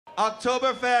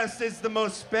Oktoberfest is the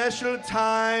most special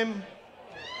time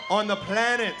on the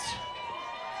planet.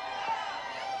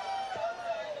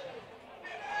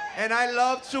 And I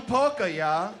love to polka,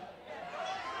 yeah?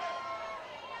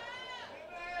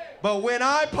 But when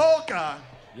I polka,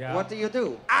 Yeah. What do you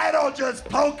do? I don't just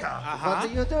polka. What do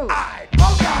you do? I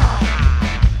polka!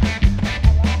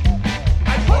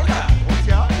 I polka! What's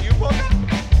y'all? You polka?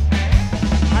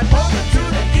 I polka to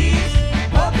the east,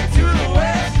 polka to the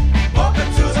west, polka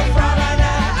to the front line.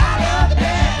 I love the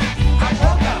dance. I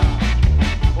polka.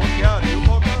 What's y'all? You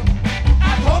polka?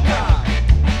 I polka.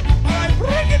 All right,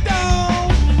 break it down.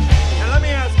 Now let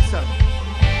me ask you something.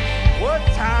 What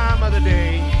time of the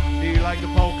day do you like to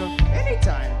polka?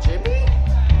 Anytime, Jimmy.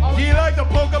 Do you like the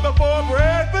polka before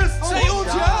breakfast? Say Oh,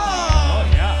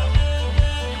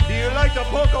 yeah. Do you like the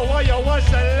polka while you watch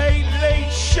the Late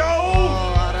Late Show?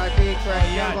 Oh, that'd be great.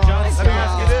 Yeah, Come on, John's Let me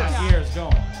ask you this. Years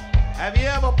going. Have you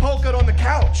ever polkaed on the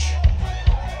couch?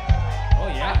 Oh,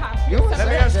 yeah. You was Let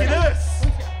me there, ask you Jimmy. this.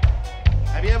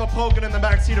 Have you ever polkaed in the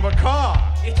backseat of a car?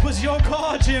 It was your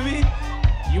car, Jimmy.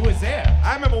 You was there.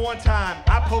 I remember one time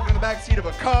I polked in the backseat of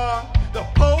a car. The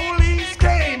police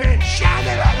came and shot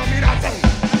it out of me. I said,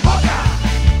 polka!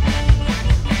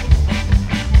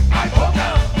 I polka!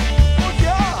 Oh,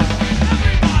 yeah!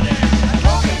 Everybody!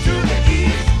 Polka to the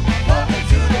east, polka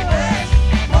to the west,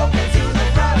 polka to the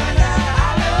front line.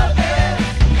 I love this.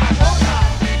 I polka!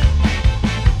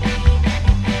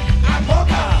 I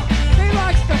polka! He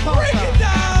likes the polka. Break it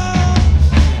down!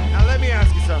 Now let me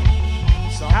ask you something.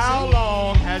 How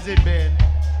long has it been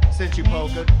since you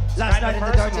polkaed? Last night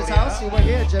at the Dodgers house, you were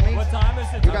here, Jimmy. What time is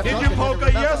it? You got Did drunk you and polka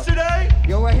didn't remember. yesterday?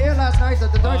 You were here last night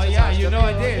at the Dodgers yeah, house. you Jimmy. know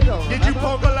I did. don't Did you remember?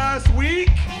 polka last week?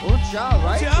 Ucha,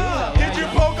 right? Ucha. Did you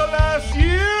polka last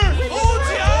year?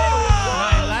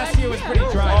 Man, last year was pretty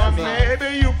dry Or for me.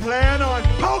 maybe you plan on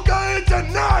polkaing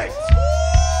tonight?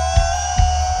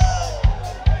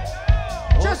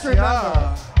 Just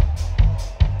remember.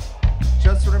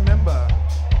 Just remember.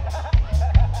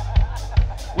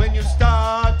 When you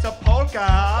start to polka,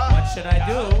 What should I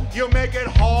do? you make it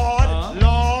hard,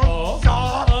 long,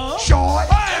 soft, short,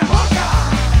 and polka.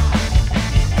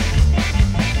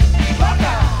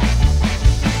 Polka.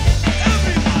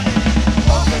 Everybody.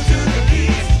 Polka to the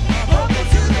east, polka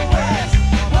to the west,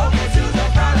 polka to the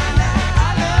front line. I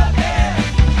love it.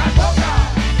 I polka.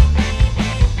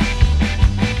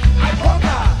 I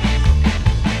polka.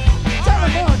 Tell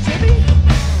him more, Jimmy.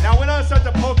 Now when I start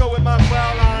to polka with my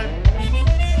Fraulein,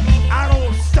 I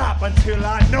don't stop until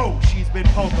I know she's been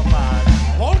polka-fied.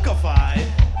 Polka-fied?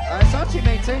 I thought you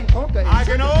maintained polka. in I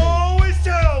can Jimmy. always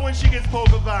tell when she gets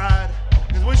polka-fied.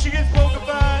 Because when she gets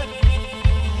polka-fied,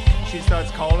 she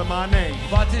starts calling my name.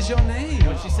 What is your name?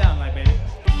 What she sound like, baby?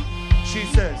 She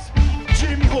says,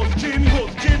 Jimmy Hosen, Jimmy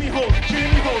Hosen, Jimmy Hosen,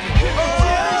 Jimmy Hosen.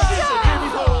 Oh, she said Jimmy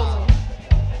Hosen.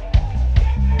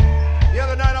 The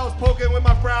other night I was polkaing with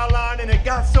my Fraulein and it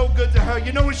got so good to her.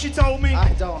 You know what she told me?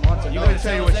 I don't want to I'm know. gonna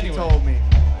tell you what she told me.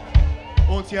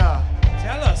 Und ja,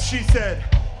 Tell us. she said,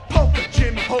 polka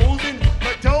Jimmy Hosen,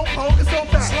 but don't polka so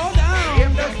fast. Slow down.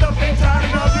 If that stuff ain't tight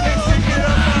enough, you can stick it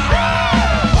up.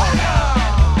 Polka!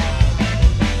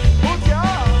 Und ja,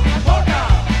 polka!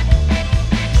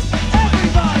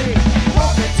 Everybody!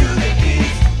 Polka to the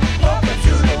east, polka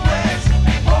to the west,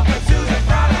 polka to the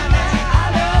front line. I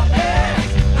love this.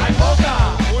 I polka.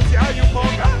 Und ja, you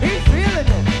polka? He's feeling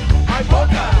it. I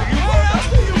polka. You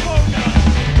polka? You polka.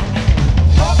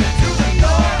 Polka to the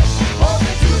north,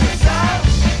 polka to the south,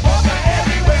 polka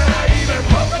everywhere. I even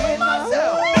polka with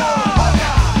myself.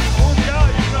 Polka. Und ja,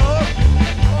 you know.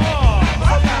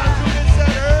 Polka to the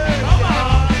center. Come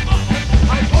on.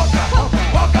 I polka. Polka,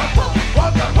 polka, polka,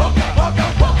 polka, polka, polka,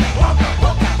 polka,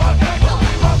 polka, polka,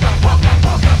 polka, polka,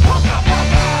 polka, polka,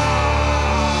 polka.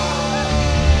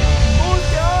 Und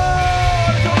ja,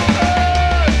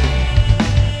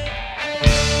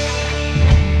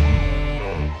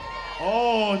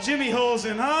 Oh, Jimmy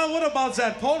Hosen, huh? What about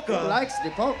that He polka? likes the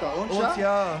polka. Und Ucha.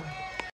 ja.